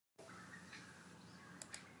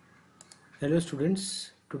Hello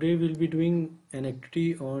students, today we'll be doing an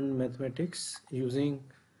activity on mathematics using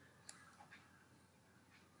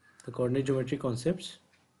the coordinate geometry concepts.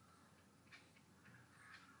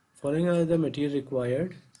 Following are the material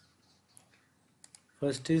required.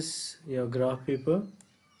 First is your graph paper,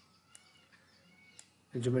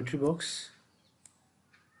 a geometry box,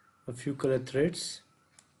 a few color threads,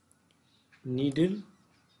 needle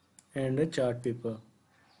and a chart paper.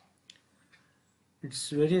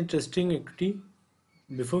 It's very interesting activity.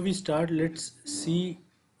 Before we start, let's see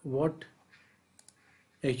what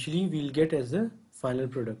actually we'll get as the final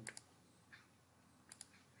product.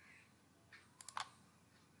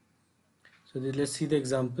 So let's see the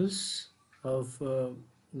examples of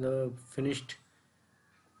the finished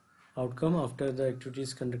outcome after the activity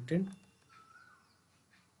is conducted.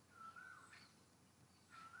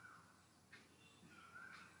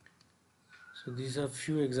 So these are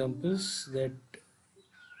few examples that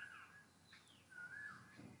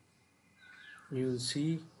you will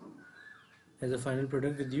see as a final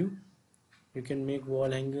product with you. You can make wall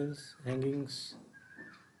hangings.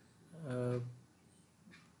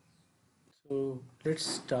 So let's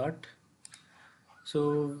start.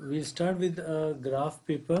 So we'll start with a graph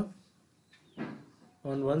paper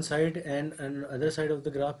on one side, and on the other side of the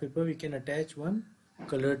graph paper we can attach one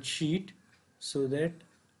colored sheet so that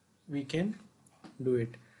we can do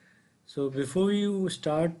it. So before you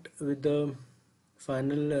start with the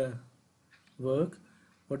final work,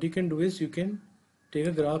 what you can do is you can take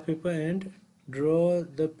a graph paper and draw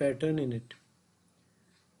the pattern in it.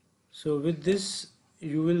 So with this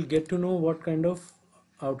you will get to know what kind of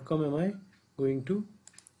outcome am I going to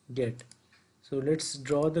get. So let's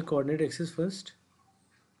draw the coordinate axis first.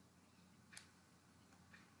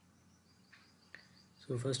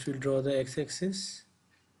 So first we'll draw the x-axis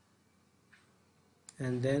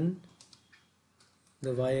and then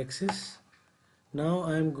the y-axis. Now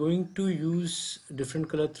I am going to use different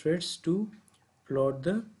color threads to plot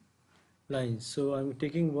the lines. So I'm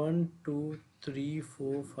taking 1, 2, 3,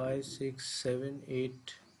 4, 5, 6, 7,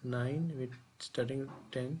 8, 9 with starting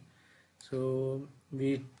 10. So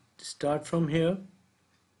we start from here.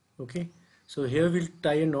 Okay, so here we'll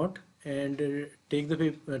tie a knot and take the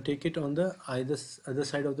paper, take it on the other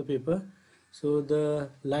side of the paper. So the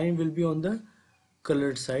line will be on the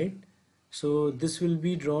colored side. So this will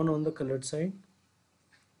be drawn on the colored side,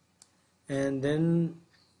 and then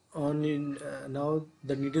now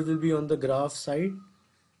the needle will be on the graph side.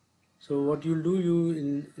 So what you'll do,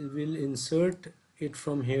 you will insert it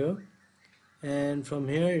from here, and from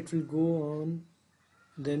here it will go on.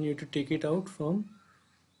 Then you have to take it out from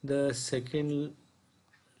the second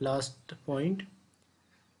last point.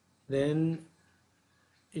 Then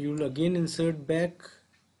you will again insert back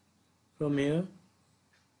from here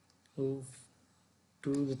to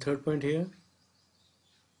the third point here.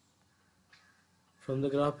 From the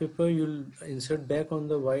graph paper you'll insert back on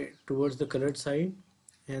the white towards the colored side,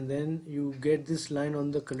 and then you get this line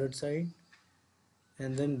on the colored side,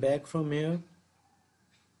 and then back from here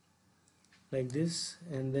like this,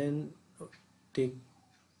 and then take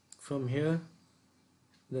from here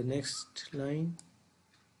the next line,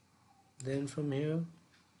 then from here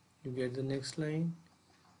you get the next line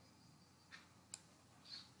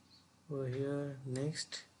over here,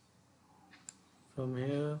 next from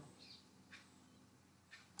here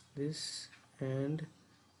this, and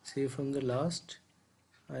say from the last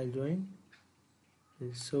I'll join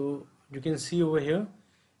this. So you can see over here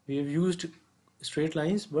we have used straight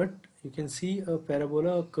lines, but you can see a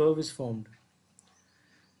parabola, a curve is formed.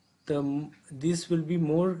 This will be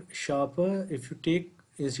more sharper if you take,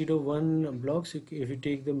 instead of one block, so if you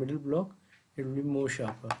take the middle block, it will be more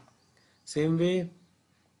sharper. Same way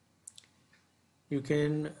you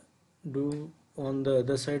can do on the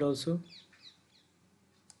other side also.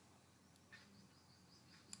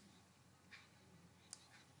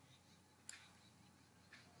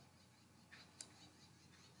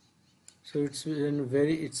 So it's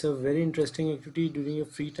a very interesting activity. During your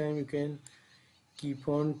free time you can keep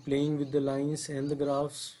on playing with the lines and the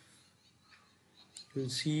graphs. You'll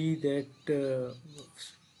see that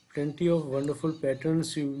plenty of wonderful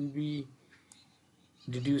patterns you will be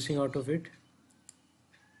deducing out of it.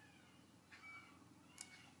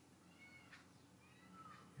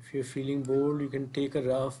 If you're feeling bored, you can take a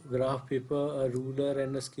graph paper, a ruler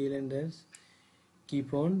and a scale, and then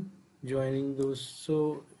keep on joining those.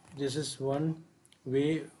 So this is one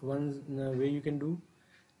way you can do.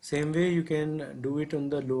 Same way you can do it on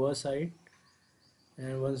the lower side,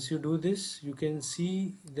 and once you do this you can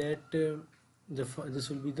see that this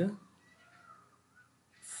will be the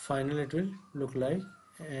final, it will look like,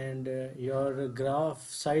 and your graph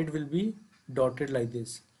side will be dotted like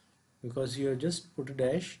this, because you have just put a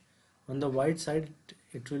dash. On the white side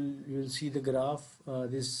you'll see the graph,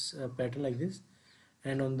 this pattern like this,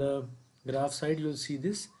 and on the graph side you'll see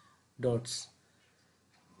this dots.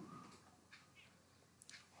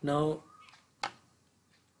 Now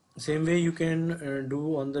same way you can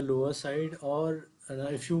do on the lower side, or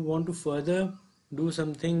if you want to further do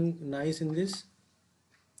something nice in this,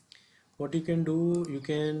 what you can do, you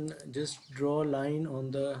can just draw a line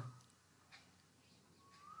on the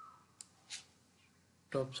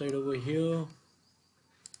top side over here,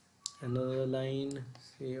 another line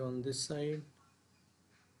say on this side,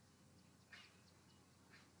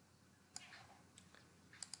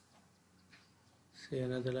 say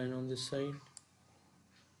another line on this side.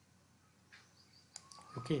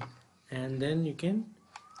 Okay, and then you can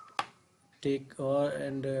take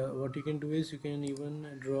what you can do is you can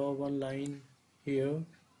even draw one line here.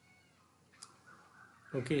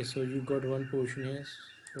 Okay, so you got one portion here,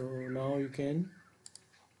 so now you can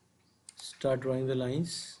start drawing the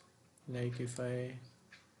lines. Like if I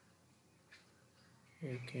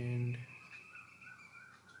can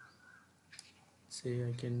say,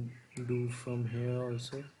 I can do from here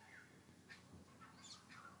also.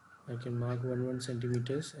 I can mark 1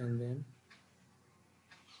 centimeters, and then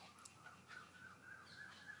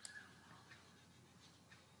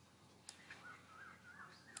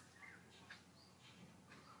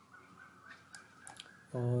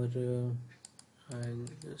I'll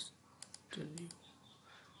just tell you, you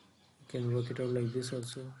can work it out like this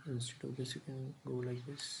also. Instead of this you can go like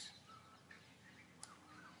this,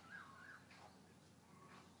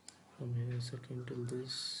 from here second till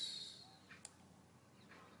this.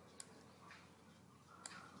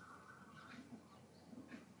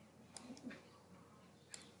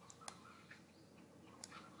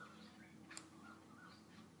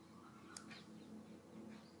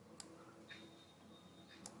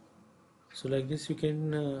 So like this you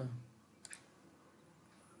can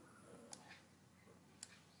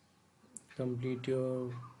complete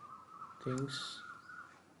your things.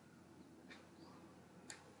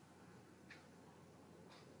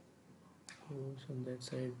 On that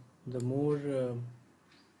side, the more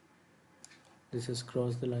this is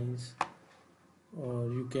cross the lines,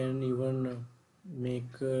 or you can even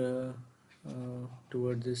make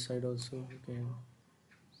toward this side also. You can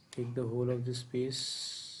take the whole of this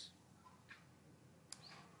space.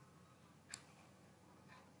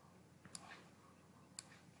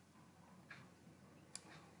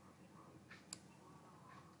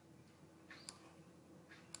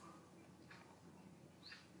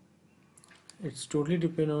 It's totally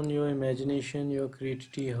depend on your imagination, your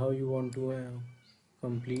creativity, how you want to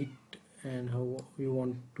complete and how you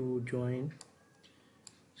want to join.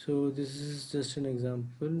 So this is just an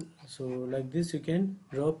example. So like this you can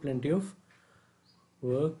draw plenty of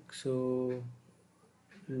work. So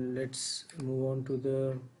let's move on to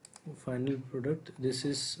the final product. This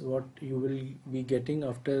is what you will be getting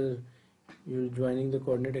after you joining the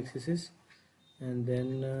coordinate axes, and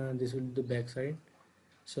then this will be the back side.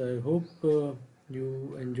 So I hope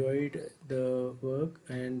you enjoyed the work,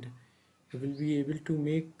 and you will be able to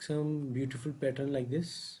make some beautiful pattern like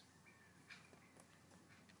this.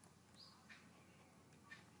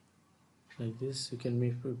 Like this you can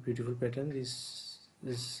make a beautiful pattern. This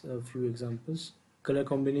is a few examples. Color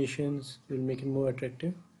combinations will make it more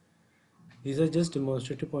attractive. These are just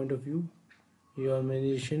demonstrative point of view. Your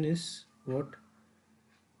imagination is what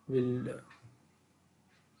will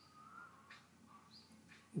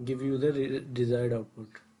give you the desired output.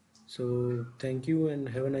 So thank you and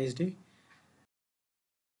have a nice day.